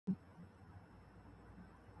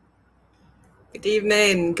Good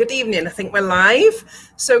evening. Good evening. I think we're live.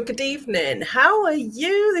 So good evening. How are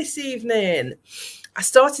you this evening? I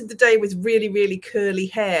started the day with really, really curly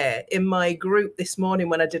hair in my group this morning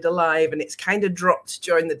when I did a live, and it's kind of dropped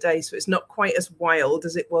during the day. So it's not quite as wild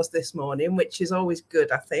as it was this morning, which is always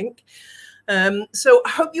good, I think. So I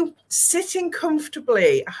hope you're sitting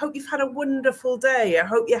comfortably. I hope you've had a wonderful day. I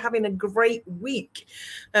hope you're having a great week.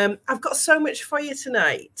 I've got so much for you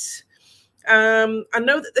tonight. I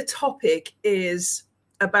know that the topic is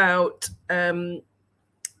about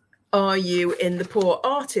are you in the Poor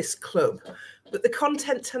Artist Club? But the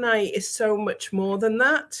content tonight is so much more than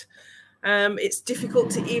that. It's difficult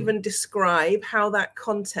to even describe how that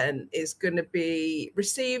content is going to be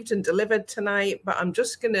received and delivered tonight, but I'm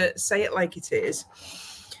just going to say it like it is,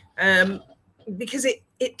 because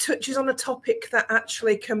it touches on a topic that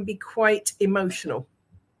actually can be quite emotional.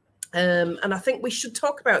 And I think we should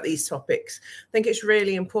talk about these topics. I think it's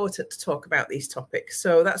really important to talk about these topics.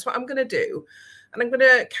 So that's what I'm going to do. And I'm going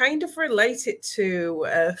to kind of relate it to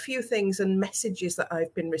a few things and messages that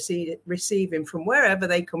I've been receiving from wherever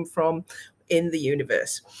they come from in the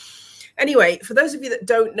universe. Anyway, for those of you that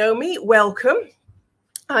don't know me, welcome.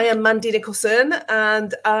 I am Mandy Nicholson,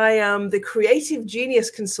 and I am the creative genius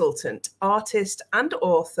consultant, artist, and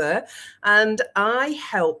author. And I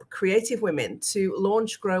help creative women to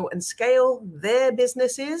launch, grow, and scale their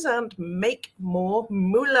businesses and make more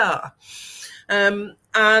moolah.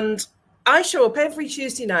 And I show up every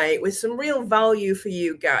Tuesday night with some real value for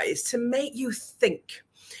you guys to make you think.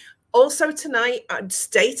 Also tonight, I'd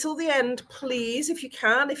stay till the end, please, if you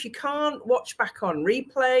can. If you can't, watch back on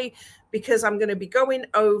replay, because I'm going to be going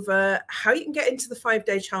over how you can get into the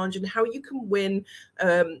 5-day challenge and how you can win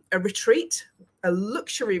a retreat, a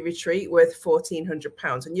luxury retreat worth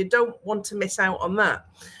 £1,400. And you don't want to miss out on that.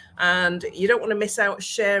 And you don't want to miss out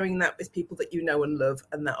sharing that with people that you know and love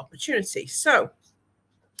and that opportunity. So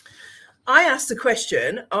I asked the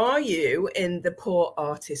question, are you in the Poor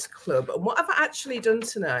Artist Club? And what I've actually done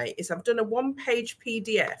tonight is I've done a one-page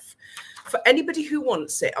PDF for anybody who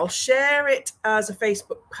wants it. I'll share it as a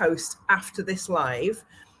Facebook post after this live.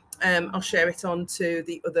 I'll share it onto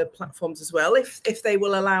the other platforms as well, if they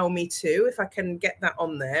will allow me to. If I can get that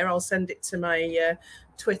on there, I'll send it to my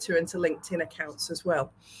Twitter and to LinkedIn accounts as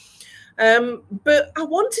well. But I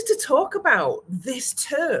wanted to talk about this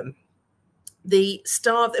term, the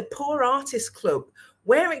Poor Artist Club,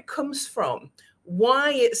 where it comes from,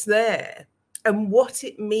 why it's there, and what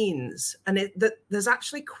it means. And there's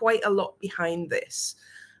actually quite a lot behind this.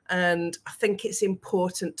 And I think it's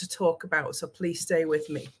important to talk about, so please stay with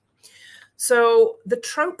me. So the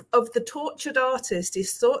trope of the tortured artist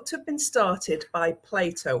is thought to have been started by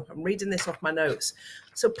Plato. I'm reading this off my notes.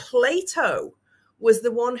 So Plato was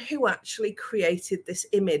the one who actually created this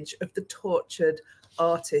image of the tortured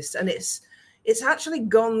artist. And it's actually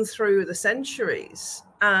gone through the centuries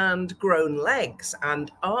and grown legs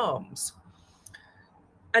and arms.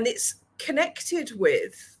 And it's connected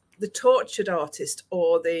with the tortured artist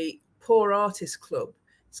or the Poor Artist Club.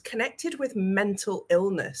 It's connected with mental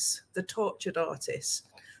illness, the tortured artists,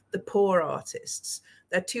 the poor artists.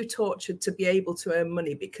 They're too tortured to be able to earn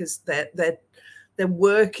money because their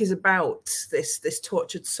work is about this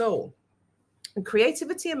tortured soul. And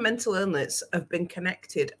creativity and mental illness have been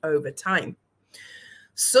connected over time.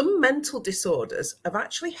 Some mental disorders have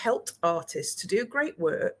actually helped artists to do great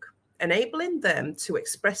work, enabling them to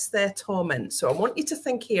express their torment. So I want you to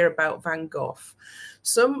think here about Van Gogh.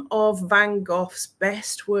 Some of Van Gogh's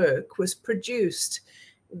best work was produced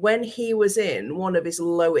when he was in one of his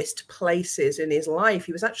lowest places in his life.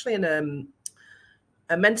 He was actually in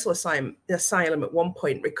a mental asylum at one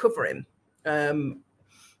point, recovering.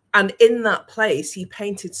 And in that place, he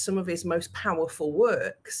painted some of his most powerful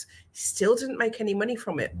works. He still didn't make any money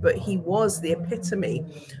from it, but he was the epitome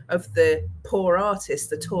of the poor artist,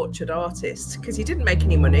 the tortured artist, because he didn't make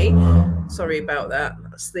any money. Sorry about that.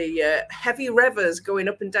 That's the heavy revers going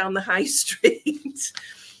up and down the high street.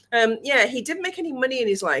 Yeah, he didn't make any money in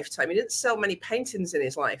his lifetime. He didn't sell many paintings in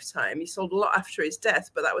his lifetime. He sold a lot after his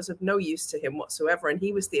death, but that was of no use to him whatsoever. And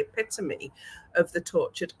he was the epitome of the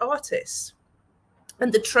tortured artist.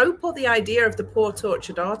 And the trope or the idea of the poor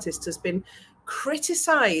tortured artist has been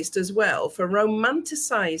criticized as well for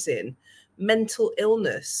romanticizing mental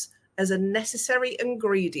illness as a necessary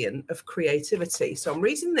ingredient of creativity. So I'm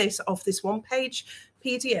reading this off this one-page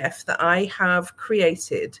PDF that I have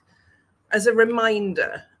created as a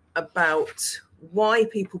reminder about why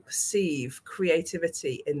people perceive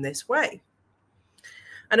creativity in this way.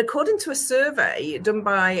 And according to a survey done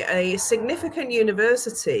by a significant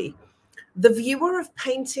university, The viewer of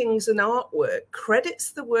paintings and artwork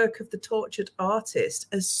credits the work of the tortured artist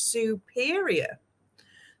as superior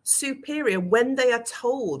when they are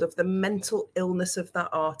told of the mental illness of that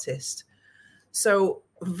artist. So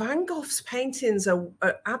Van Gogh's paintings are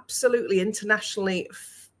absolutely internationally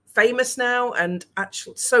famous now, and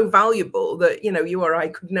actually so valuable that, you know, you or I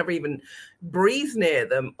could never even breathe near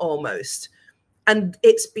them almost. And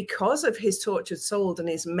it's because of his tortured soul and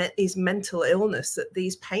his mental illness that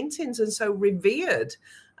these paintings are so revered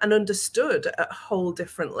and understood at a whole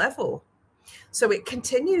different level. So it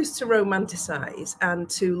continues to romanticize and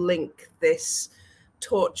to link this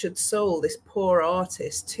tortured soul, this poor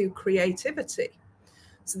artist, to creativity.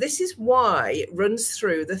 So this is why it runs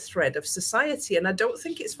through the thread of society, and I don't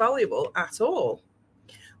think it's valuable at all.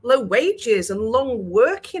 Low wages and long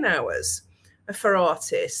working hours for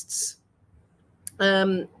artists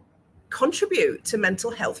contribute to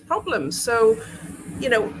mental health problems. So, you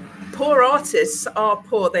know, poor artists are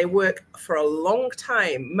poor. They work for a long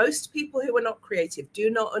time. Most people who are not creative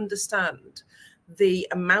do not understand the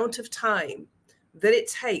amount of time that it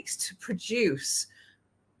takes to produce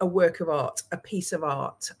a work of art, a piece of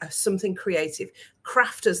art, something creative.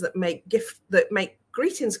 Crafters that make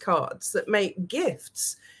greetings cards, that make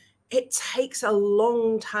gifts. It takes a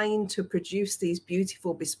long time to produce these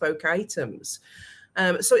beautiful bespoke items.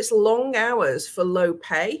 So it's long hours for low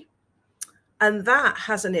pay, and that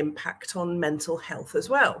has an impact on mental health as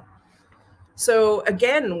well. So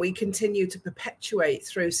again, we continue to perpetuate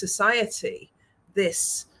through society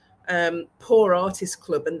this poor artist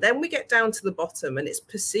club, and then we get down to the bottom and it's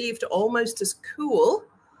perceived almost as cool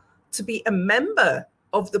to be a member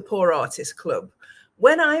of the poor artist club.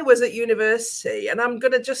 When I was at university, and I'm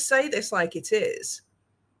going to just say this like it is,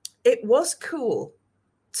 it was cool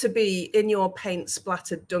to be in your paint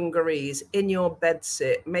splattered dungarees, in your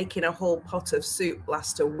bedsit, making a whole pot of soup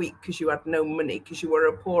last a week because you had no money, because you were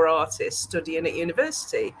a poor artist studying at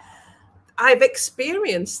university. I've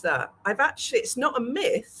experienced that. It's not a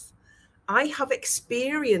myth. I have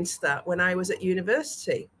experienced that when I was at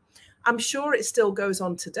university. I'm sure it still goes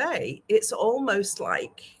on today. It's almost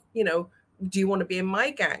like, you know, do you want to be in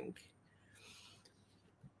my gang?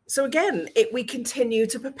 So again, we continue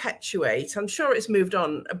to perpetuate. I'm sure it's moved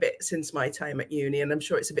on a bit since my time at uni, and I'm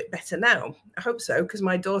sure it's a bit better now. I hope so, because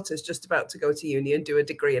my daughter's just about to go to uni and do a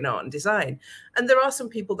degree in art and design. And there are some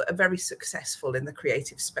people that are very successful in the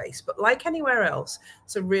creative space, but like anywhere else,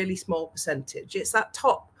 it's a really small percentage. It's that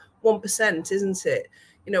top 1%, isn't it?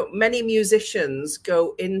 You know, many musicians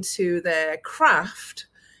go into their craft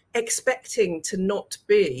expecting to not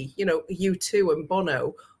be, you know, U2 and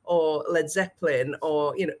Bono, or Led Zeppelin,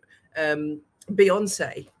 or, you know,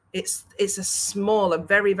 Beyonce. It's a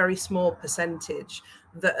very, very small percentage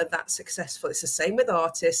that are that successful. It's the same with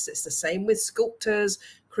artists. It's the same with sculptors,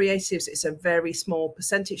 creatives. It's a very small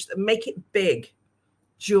percentage that make it big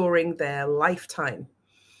during their lifetime.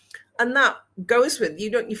 And that goes with, you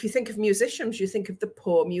know, if you think of musicians, you think of the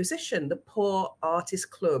poor musician. The poor artist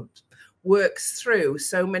club works through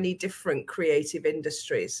so many different creative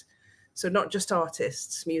industries. So not just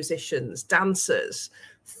artists, musicians, dancers,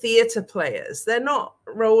 theatre players. They're not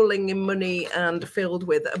rolling in money and filled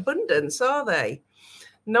with abundance, are they?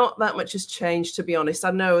 Not that much has changed, to be honest.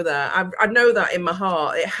 I know that. I know that in my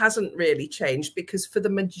heart. It hasn't really changed, because for the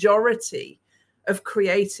majority of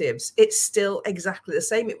creatives, it's still exactly the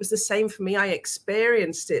same. It was the same for me. I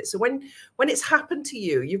experienced it. So when it's happened to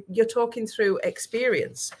you, you're talking through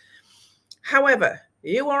experience. However,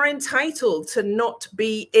 you are entitled to not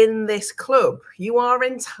be in this club. You are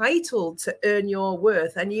entitled to earn your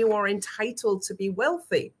worth, and you are entitled to be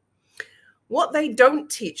wealthy. What they don't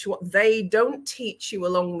teach you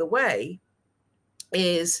along the way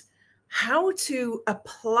is how to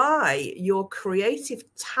apply your creative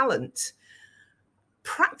talent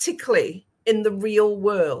practically in the real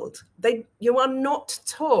world. You are not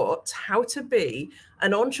taught how to be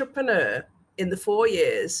an entrepreneur in the 4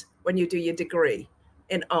 years when you do your degree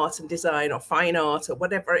in art and design or fine art or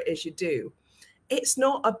whatever it is you do. It's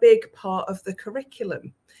not a big part of the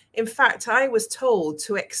curriculum. In fact, I was told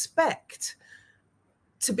to expect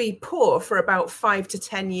to be poor for about 5 to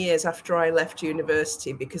 10 years after I left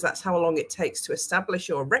university, because that's how long it takes to establish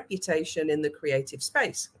your reputation in the creative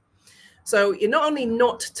space. So you're not only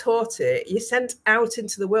not taught it, you're sent out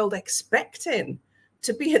into the world expecting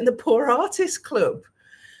to be in the poor artist club.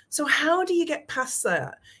 So how do you get past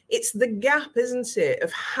that? It's the gap, isn't it,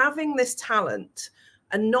 of having this talent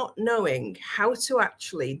and not knowing how to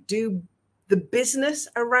actually do the business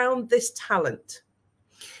around this talent.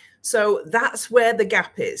 So that's where the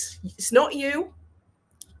gap is. It's not you.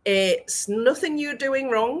 It's nothing you're doing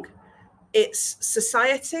wrong. It's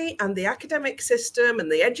society and the academic system and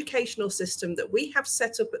the educational system that we have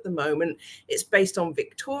set up at the moment. It's based on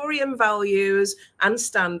Victorian values and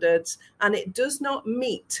standards, and it does not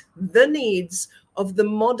meet the needs of the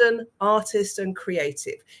modern artist and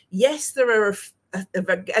creative. Yes, there are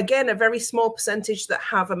again, a very small percentage that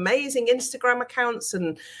have amazing Instagram accounts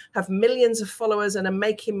and have millions of followers and are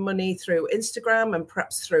making money through Instagram and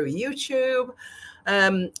perhaps through YouTube,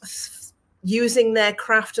 using their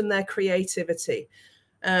craft and their creativity.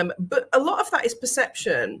 But a lot of that is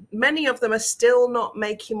perception. Many of them are still not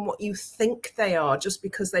making what you think they are just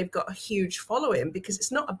because they've got a huge following, because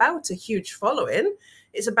it's not about a huge following.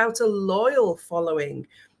 It's about a loyal following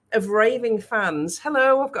of raving fans.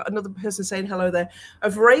 Hello, I've got another person saying hello there.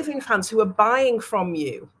 Of raving fans who are buying from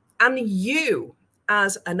you, and you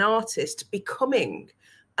as an artist becoming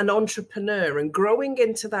an entrepreneur and growing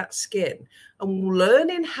into that skin and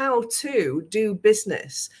learning how to do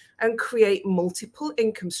business and create multiple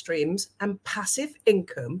income streams and passive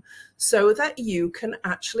income so that you can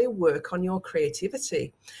actually work on your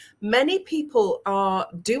creativity. Many people are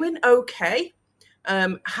doing okay,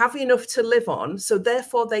 have enough to live on, so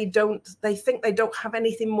therefore they think they don't have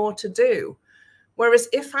anything more to do. Whereas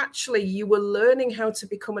if actually you were learning how to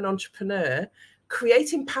become an entrepreneur,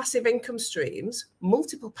 creating passive income streams,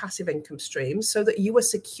 multiple passive income streams, so that you were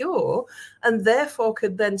secure and therefore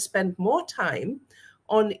could then spend more time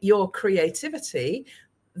on your creativity,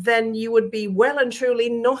 then you would be well and truly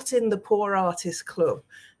not in the poor artist club.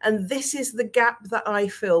 And this is the gap that I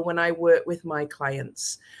fill when I work with my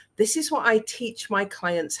clients. This is what I teach my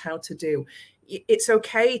clients how to do. It's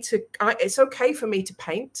okay for me to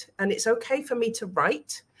paint, and it's okay for me to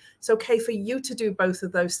write. It's okay for you to do both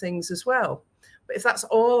of those things as well. But if that's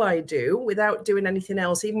all I do without doing anything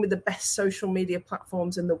else, even with the best social media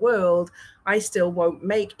platforms in the world, I still won't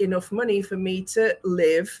make enough money for me to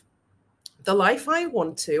live the life I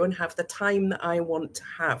want to and have the time that I want to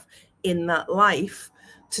have in that life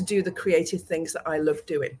to do the creative things that I love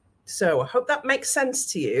doing. So I hope that makes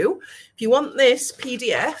sense to you. If you want this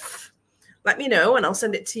PDF, let me know and I'll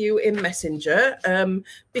send it to you in Messenger,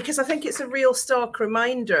 because I think it's a real stark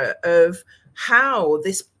reminder of how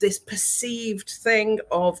this perceived thing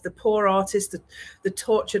of the poor artist, the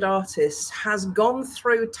tortured artist, has gone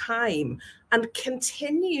through time and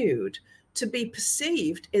continued to be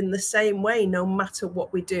perceived in the same way no matter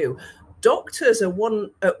what we do. Doctors at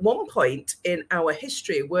one point in our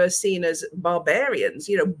history were seen as barbarians,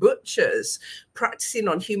 butchers practicing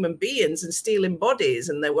on human beings and stealing bodies,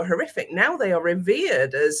 and they were horrific. Now they are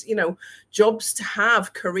revered as, jobs to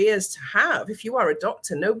have, careers to have. If you are a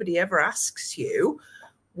doctor, nobody ever asks you,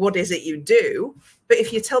 what is it you do? But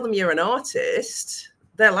if you tell them you're an artist,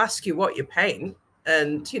 they'll ask you what you paint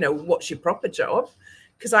and, what's your proper job?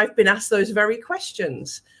 Because I've been asked those very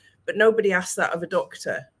questions. But nobody asked that of a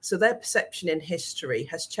doctor. So their perception in history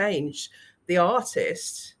has changed. The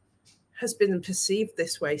artist has been perceived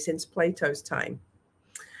this way since Plato's time.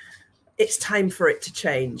 It's time for it to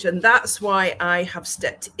change. And that's why I have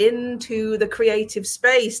stepped into the creative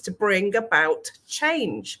space to bring about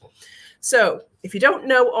change. So if you don't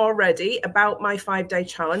know already about my 5-day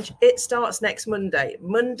challenge, it starts next Monday,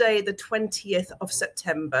 the 20th of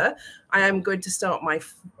September. I am going to start my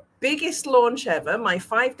biggest launch ever, my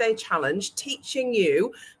 5-day challenge, teaching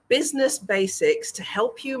you business basics to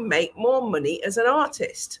help you make more money as an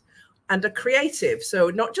artist and a creative.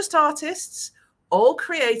 So not just artists, all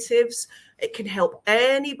creatives. It can help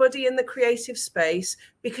anybody in the creative space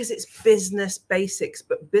because it's business basics,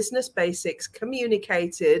 but business basics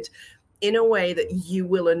communicated in a way that you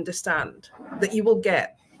will understand, that you will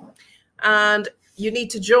get. And you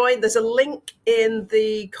need to join. There's a link in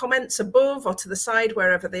the comments above or to the side,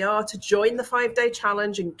 wherever they are, to join the 5-day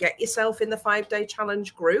challenge and get yourself in the 5-day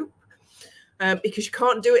challenge group, because you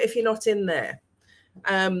can't do it if you're not in there.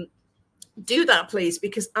 Do that, please,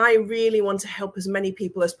 because I really want to help as many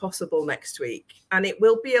people as possible next week. And it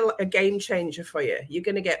will be a game changer for you. You're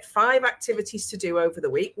going to get 5 activities to do over the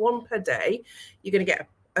week, 1 per day. You're going to get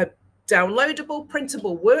a downloadable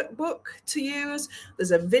printable workbook to use.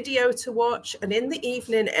 There's a video to watch, and in the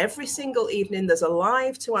evening, every single evening, there's a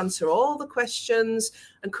live to answer all the questions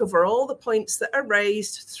and cover all the points that are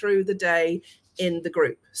raised through the day in the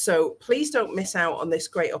group. So please don't miss out on this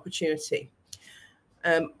great opportunity.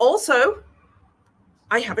 Also,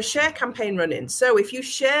 I have a share campaign running. So if you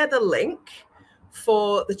share the link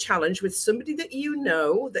for the challenge with somebody that you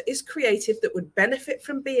know that is creative, that would benefit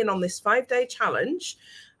from being on this 5-day challenge,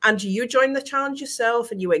 and you join the challenge yourself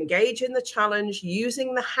and you engage in the challenge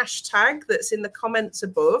using the hashtag that's in the comments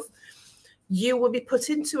above, you will be put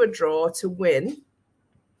into a draw to win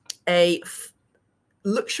a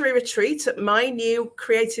luxury retreat at my new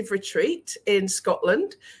creative retreat in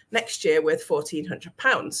Scotland next year worth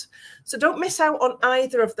 £1,400. So don't miss out on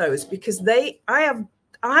either of those, because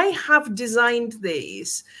I have designed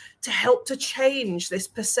these to help to change this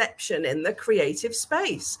perception in the creative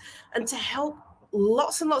space and to help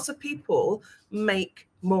lots and lots of people make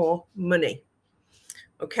more money.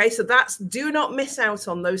 Okay, so do not miss out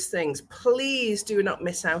on those things. Please do not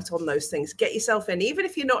miss out on those things. Get yourself in. Even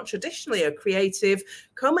if you're not traditionally a creative,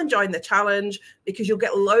 come and join the challenge, because you'll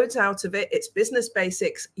get loads out of it. It's business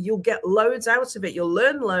basics. You'll get loads out of it. You'll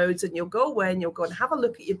learn loads, and you'll go away and you'll go and have a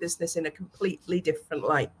look at your business in a completely different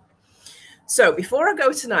light. So before I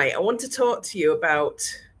go tonight, I want to talk to you about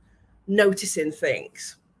noticing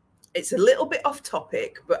things. It's a little bit off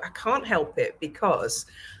topic, but I can't help it, because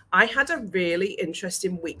I had a really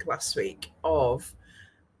interesting week last week of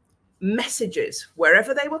messages,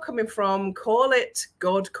 wherever they were coming from. Call it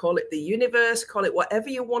God, call it the universe, call it whatever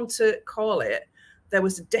you want to call it. There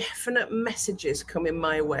was definite messages coming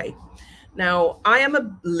my way. Now, I am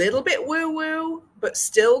a little bit woo-woo, but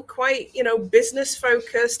still quite, business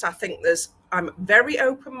focused. I think I'm very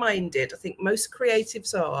open-minded. I think most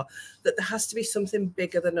creatives are, that there has to be something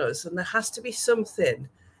bigger than us, and there has to be something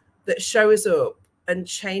that shows up and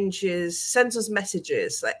sends us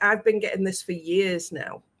messages. Like, I've been getting this for years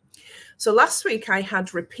now. So last week I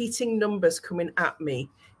had repeating numbers coming at me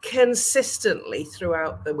consistently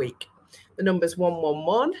throughout the week. The numbers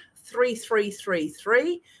 111,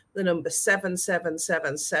 3333, the number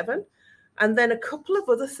 7777, and then a couple of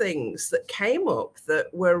other things that came up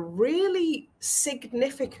that were really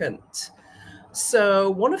significant. So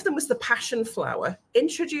one of them was the passion flower,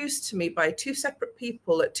 introduced to me by two separate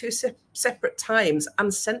people at two separate times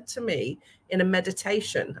and sent to me in a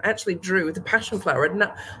meditation. I actually drew the passion flower.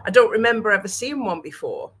 I don't remember ever seeing one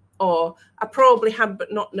before, or I probably had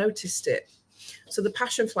but not noticed it. So the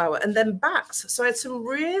passion flower, and then bats. So I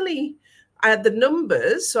had the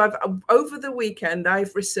numbers. So over the weekend,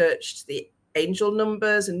 I've researched the angel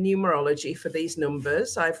numbers and numerology for these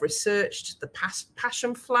numbers. I've researched the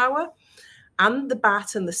passion flower and the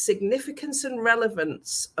bat and the significance and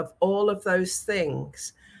relevance of all of those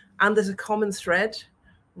things. And there's a common thread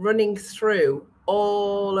running through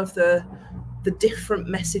all of the different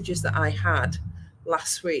messages that I had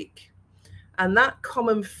last week. And that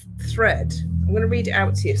common thread, I'm going to read it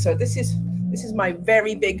out to you. So this is my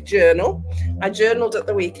very big journal. I journaled at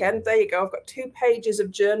the weekend. There you go. I've got 2 pages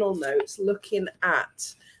of journal notes looking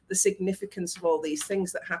at the significance of all these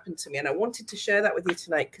things that happened to me. And I wanted to share that with you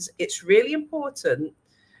tonight, because it's really important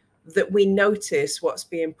that we notice what's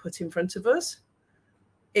being put in front of us.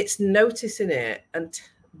 It's noticing it and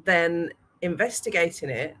then investigating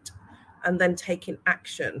it and then taking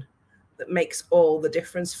action that makes all the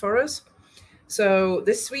difference for us. So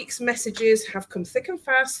this week's messages have come thick and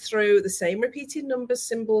fast through the same repeating numbers,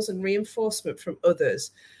 symbols, and reinforcement from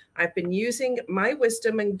others. I've been using my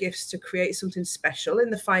wisdom and gifts to create something special in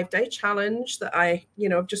the 5-day challenge that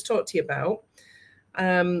I've just talked to you about.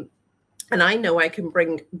 And I know I can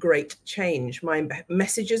bring great change. My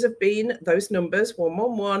messages have been those numbers: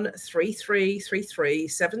 111, 3333,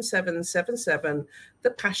 7777,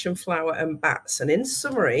 the passion flower, and bats. And in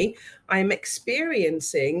summary, I'm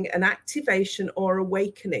experiencing an activation or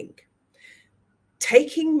awakening,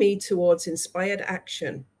 taking me towards inspired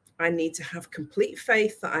action. I need to have complete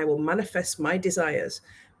faith that I will manifest my desires.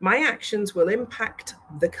 My actions will impact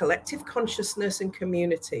the collective consciousness and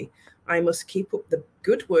community. I must keep up the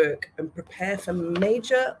good work and prepare for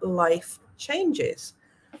major life changes.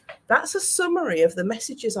 That's a summary of the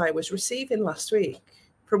messages I was receiving last week,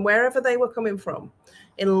 from wherever they were coming from,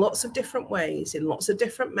 in lots of different ways, in lots of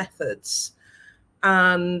different methods.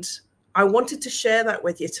 And I wanted to share that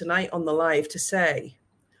with you tonight on the live, to say,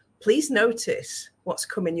 please notice what's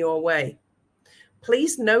coming your way.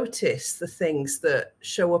 Please notice the things that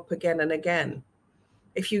show up again and again.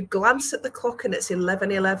 If you glance at the clock and it's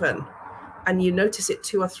 11:11 and you notice it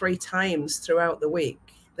 2 or 3 times throughout the week,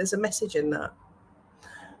 there's a message in that.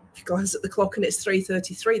 If you glance at the clock and it's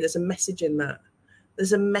 3:33, there's a message in that.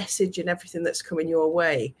 There's a message in everything that's coming your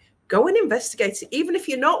way. Go and investigate it. Even if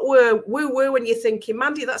you're not woo-woo and you're thinking,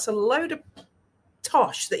 Mandy, that's a load of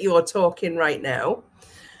tosh that you're talking right now,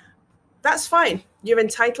 that's fine. You're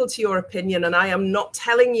entitled to your opinion. And I am not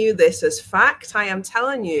telling you this as fact. I am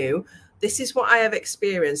telling you, this is what I have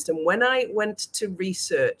experienced. And when I went to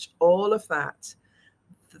research all of that,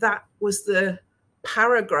 that was the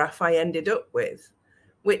paragraph I ended up with,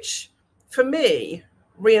 which for me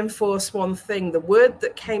reinforced one thing. The word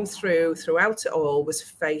that came throughout it all was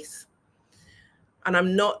faith. And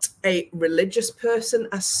I'm not a religious person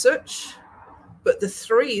as such, But the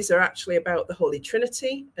threes are actually about the Holy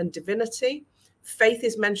Trinity and divinity. Faith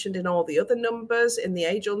is mentioned in all the other numbers, in the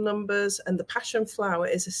age-old numbers, and the passion flower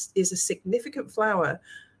is a significant flower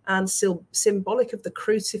and symbolic of the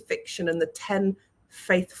crucifixion and the 10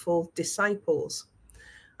 faithful disciples.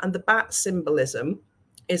 And the bat symbolism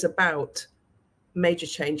is about major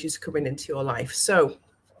changes coming into your life. So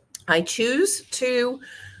I choose to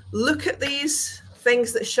look at these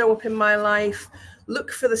things that show up in my life,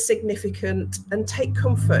 look for the significant, and take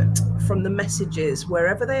comfort from the messages,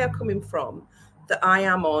 wherever they are coming from, that I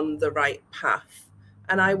am on the right path.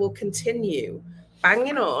 And I will continue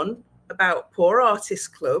banging on about Poor Artists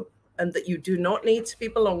Club and that you do not need to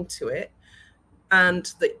belong to it,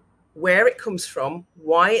 and that where it comes from,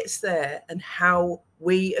 why it's there, and how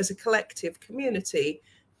we as a collective community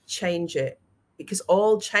change it. Because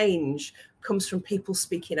all change comes from people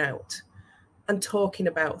speaking out and talking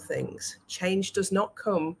about things. Change does not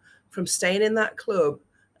come from staying in that club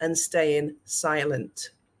and staying silent.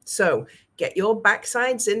 So get your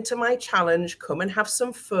backsides into my challenge, come and have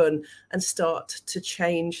some fun and start to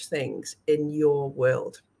change things in your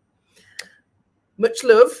world. Much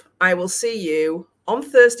love. I will see you on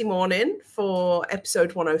Thursday morning for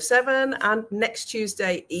episode 107 and next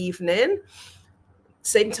Tuesday evening,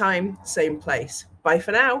 same time, same place. Bye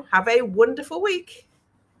for now. Have a wonderful week.